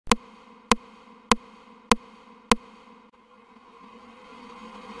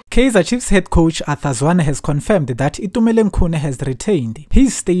Kaizer Chiefs head coach Arthur Zwane has confirmed that Itumeleng Khune has retained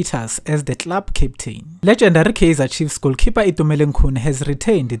his status as the club captain. Legendary Kaizer Chiefs goalkeeper Itumeleng Khune has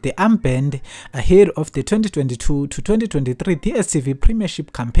retained the armband ahead of the 2022 to 2023 DStv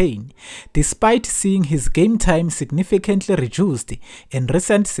Premiership campaign, despite seeing his game time significantly reduced in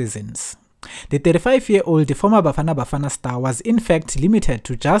recent seasons. The 35-year-old former Bafana Bafana star was in fact limited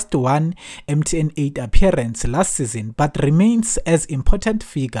to just one MTN8 appearance last season, but remains as important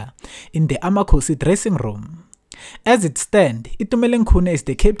figure in the Amakosi dressing room. As it stands, Itumeleng Khune is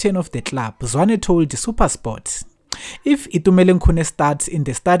the captain of the club, Zwane told SuperSport. If Itumeleng Khune starts in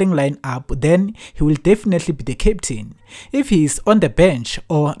the starting lineup, then he will definitely be the captain. If he is on the bench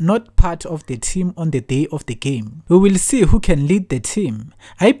or not part of the team on the day of the game, we will see who can lead the team.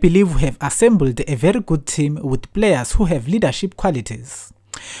 I believe we have assembled a very good team with players who have leadership qualities.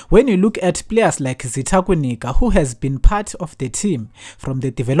 When you look at players like Zitakunika, who has been part of the team from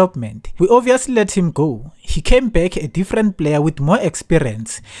the development, we obviously let him go. He came back a different player with more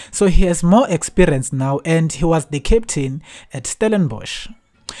experience, so he has more experience now, and he was the captain at Stellenbosch.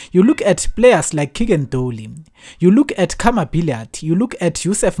 You look at players like Keegan Dolly, you look at Kama Billiard, you look at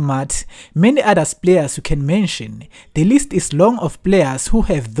Yusuf Mat, many other players you can mention. The list is long of players who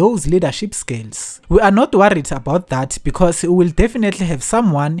have those leadership skills. We are not worried about that because we will definitely have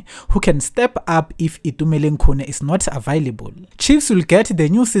someone who can step up if Itumeleng Khune is not available. Chiefs will get the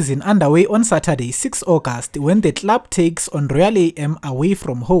new season underway on Saturday, 6 August, when the club takes on Royal AM away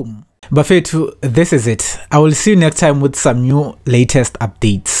from home. Bafethu, this is it. I will see you next time with some new latest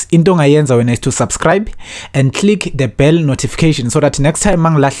updates. Into ongayenza wena is to subscribe and click the bell notification so that next time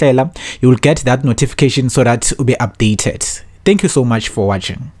mangilahlela, you will get that notification so that you'll be updated. Thank you so much for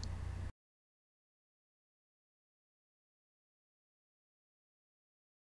watching.